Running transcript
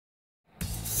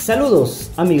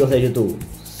Saludos amigos de YouTube,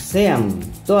 sean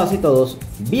todas y todos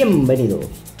bienvenidos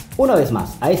una vez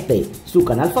más a su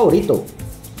canal favorito,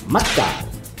 MadCarr.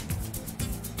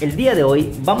 El día de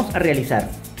hoy vamos a realizar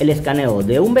el escaneo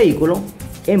de un vehículo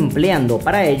empleando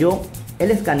para ello el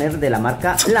escáner de la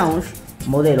marca Launch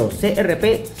modelo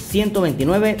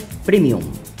CRP129 Premium.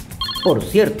 Por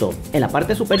cierto, en la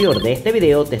parte superior de este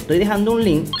video te estoy dejando un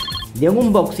link de un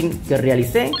unboxing que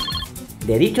realicé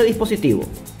de dicho dispositivo.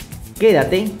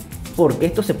 Quédate porque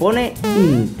esto se pone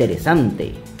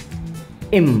interesante.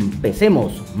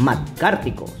 Empecemos,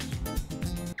 MadCarrticos.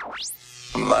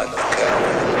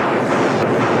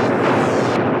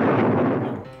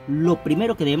 Lo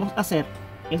primero que debemos hacer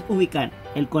es ubicar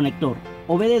el conector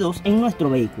OBD2 en nuestro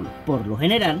vehículo. Por lo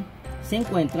general se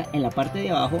encuentra en la parte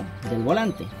de abajo del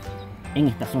volante, en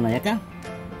esta zona de acá.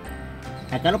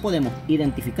 Acá lo podemos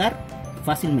identificar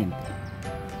fácilmente.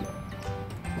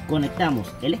 Conectamos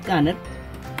el escáner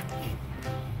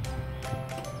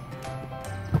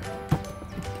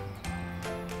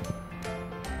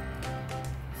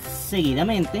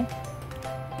seguidamente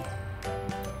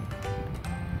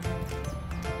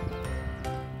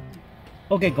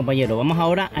ok compañero, vamos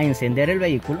ahora a encender el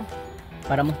vehículo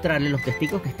para mostrarle los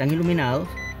testigos que están iluminados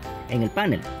en el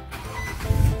panel.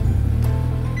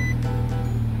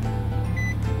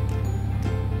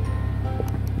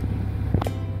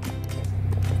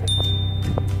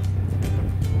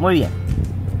 Muy bien,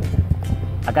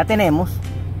 acá tenemos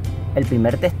el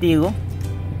primer testigo,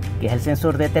 que es el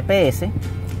sensor de TPS.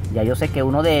 Ya yo sé que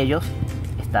uno de ellos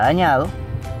está dañado.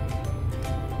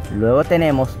 Luego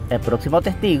tenemos el próximo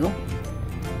testigo,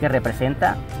 que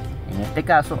representa en este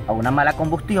caso a una mala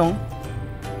combustión.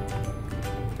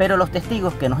 Pero los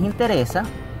testigos que nos interesan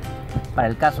para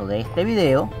el caso de este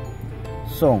video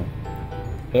son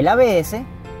el ABS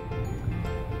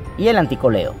y el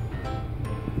anticoleo.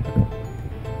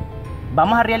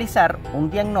 Vamos a realizar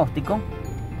un diagnóstico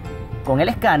con el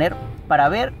escáner para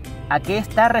ver a qué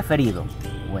está referido,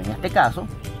 o en este caso,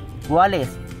 cuál es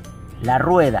la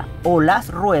rueda o las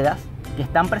ruedas que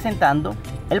están presentando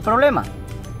el problema.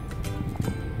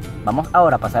 Vamos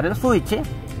ahora a pasar el switch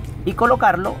y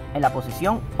colocarlo en la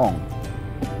posición ON.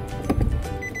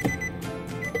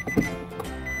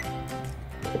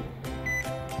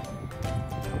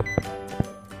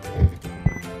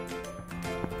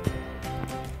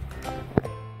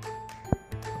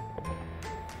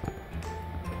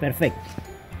 Perfecto.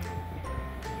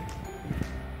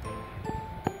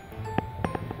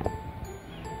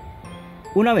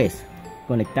 Una vez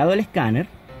conectado el escáner,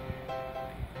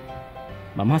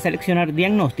 vamos a seleccionar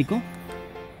diagnóstico,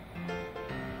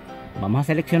 vamos a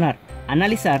seleccionar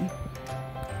analizar,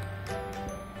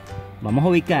 vamos a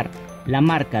ubicar la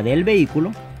marca del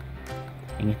vehículo,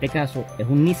 en este caso es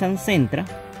un Nissan Sentra.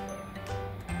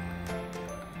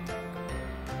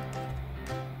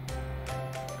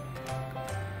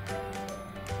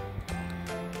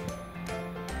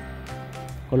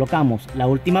 Colocamos la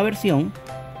última versión.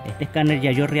 Este escáner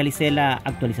ya yo realicé la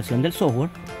actualización del software.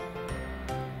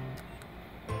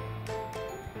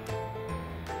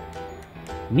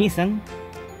 Nissan.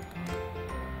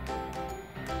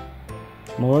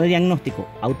 Modo de diagnóstico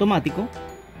automático.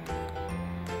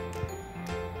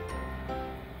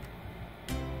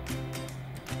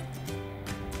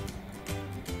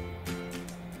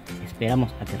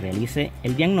 Esperamos a que realice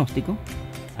el diagnóstico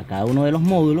a cada uno de los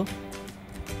módulos,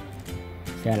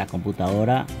 sea la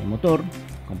computadora de motor,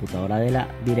 computadora de la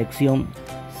dirección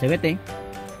CVT,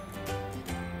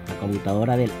 la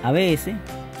computadora del ABS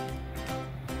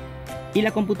y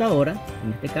la computadora,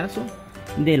 en este caso,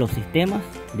 de los sistemas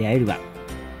de airbag.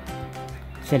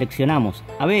 Seleccionamos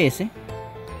ABS.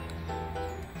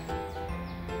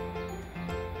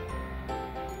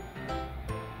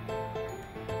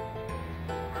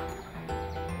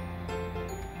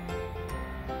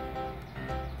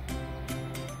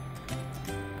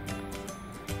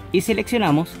 Y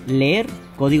seleccionamos leer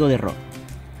código de error.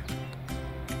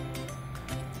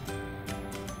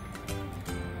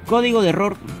 Código de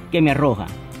error que me arroja: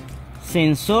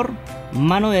 sensor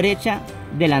mano derecha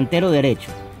delantero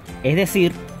derecho, es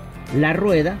decir, la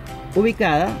rueda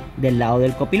ubicada del lado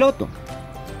del copiloto.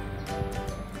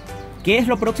 ¿Qué es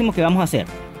lo próximo que vamos a hacer?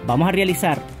 Vamos a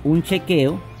realizar un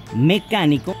chequeo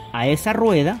mecánico a esa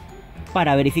rueda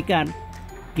para verificar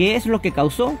qué es lo que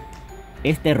causó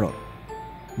este error.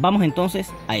 Vamos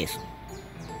entonces a eso.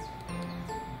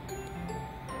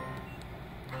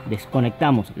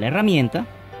 Desconectamos la herramienta.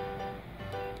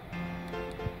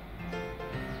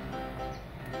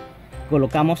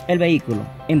 Colocamos el vehículo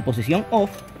en posición off.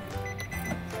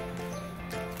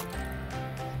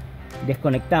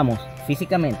 Desconectamos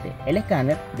físicamente el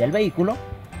escáner del vehículo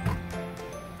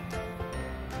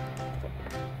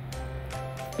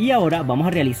Y ahora vamos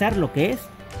a realizar lo que es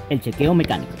el chequeo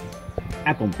mecánico.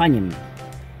 Acompáñenme.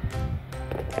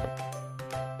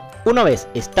 Una vez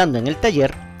estando en el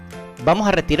taller, vamos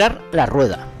a retirar la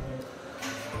rueda.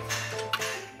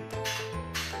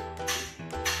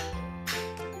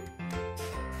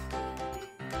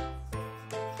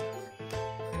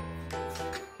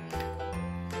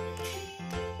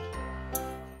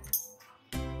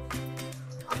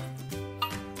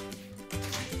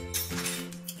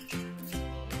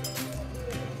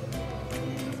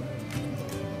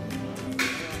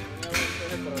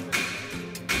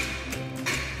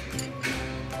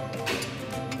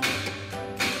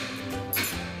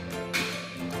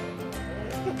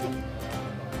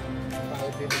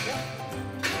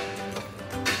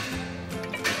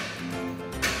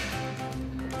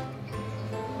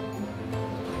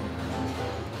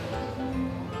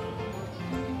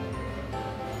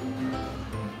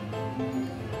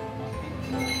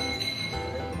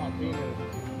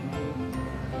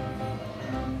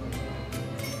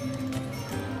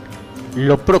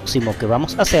 Lo próximo que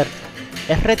vamos a hacer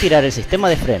es retirar el sistema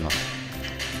de frenos,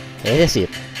 es decir,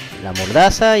 la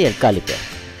mordaza y el caliper,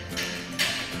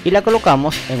 y la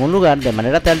colocamos en un lugar de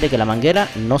manera tal de que la manguera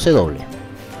no se doble.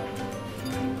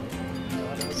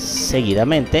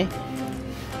 Seguidamente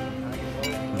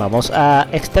vamos a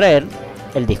extraer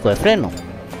el disco de freno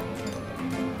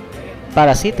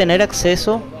para así tener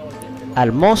acceso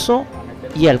al mozo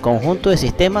y al conjunto de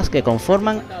sistemas que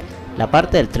conforman la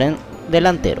parte del tren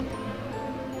delantero.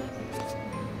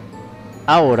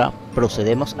 Ahora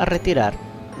procedemos a retirar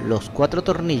los 4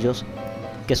 tornillos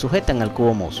que sujetan al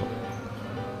cubo mozo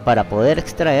para poder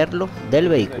extraerlo del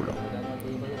vehículo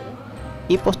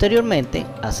y posteriormente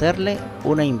hacerle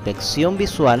una inspección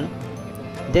visual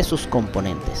de sus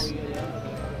componentes.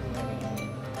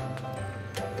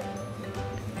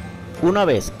 Una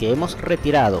vez que hemos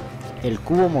retirado el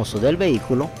cubo mozo del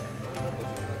vehículo,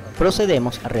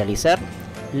 procedemos a realizar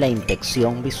la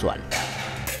inspección visual.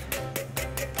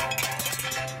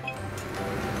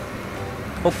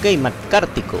 Ok, MadCarr,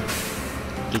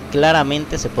 y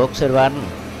claramente se puede observar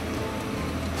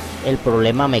el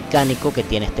problema mecánico que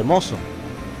tiene este mozo.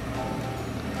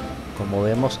 Como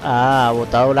vemos, ha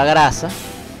botado la grasa,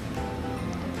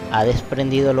 ha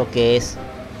desprendido lo que es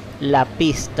la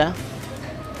pista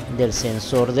del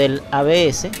sensor del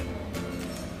ABS.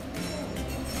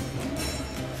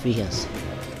 Fíjense,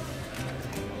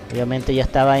 obviamente ya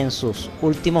estaba en sus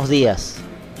últimos días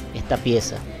esta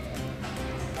pieza.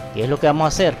 ¿Qué es lo que vamos a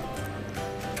hacer?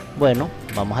 Bueno,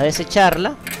 vamos a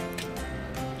desecharla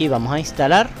y vamos a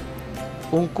instalar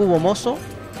un cubo mozo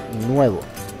nuevo.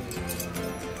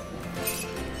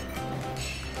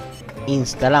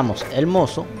 Instalamos el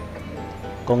mozo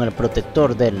con el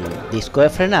protector del disco de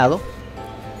frenado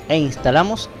e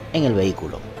instalamos en el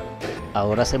vehículo.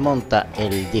 Ahora se monta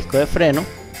el disco de freno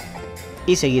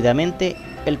y seguidamente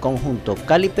el conjunto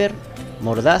caliper,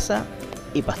 mordaza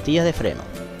y pastillas de freno.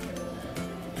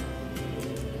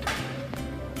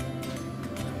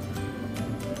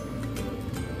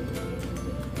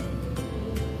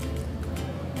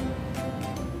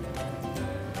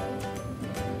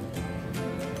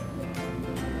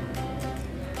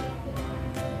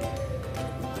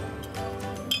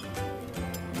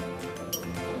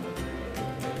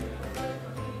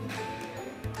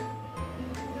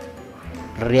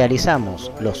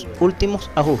 Realizamos los últimos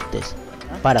ajustes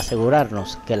para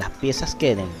asegurarnos que las piezas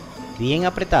queden bien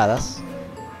apretadas.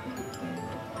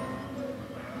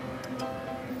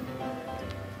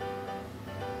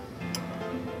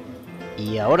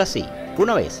 Y ahora sí,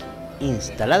 una vez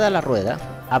instalada la rueda,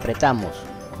 apretamos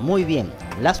muy bien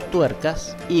las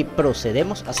tuercas y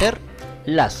procedemos a hacer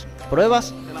las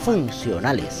pruebas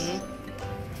funcionales.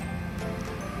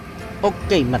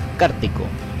 Ok, MadCarr,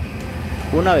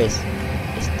 una vez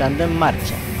estando en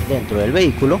marcha dentro del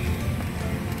vehículo,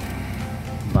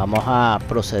 vamos a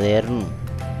proceder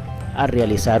a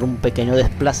realizar un pequeño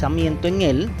desplazamiento en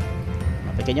él,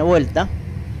 una pequeña vuelta.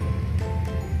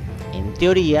 En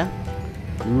teoría,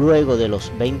 luego de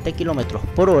los 20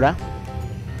 km/h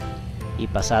y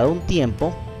pasado un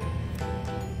tiempo,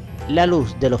 la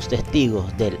luz de los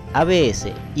testigos del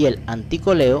ABS y el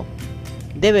anticoleo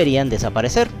deberían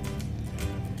desaparecer.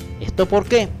 ¿Esto por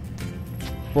qué?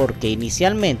 Porque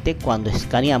inicialmente, cuando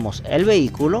escaneamos el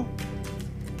vehículo,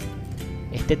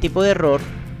 este tipo de error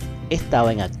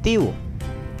estaba en activo,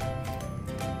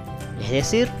 es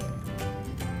decir,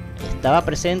 estaba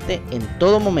presente en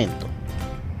todo momento.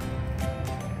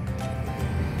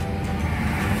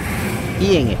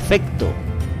 Y en efecto,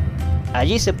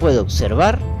 allí se puede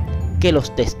observar que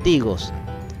los testigos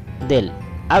del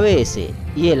ABS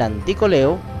y el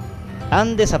anticoleo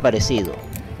han desaparecido,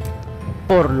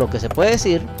 por lo que se puede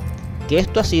decir que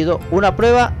esto ha sido una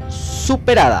prueba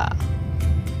superada.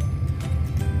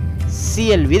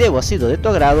 Si el video ha sido de tu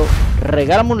agrado,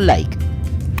 regálame un like.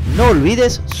 No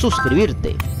olvides suscribirte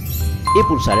y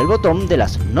pulsar el botón de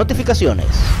las notificaciones.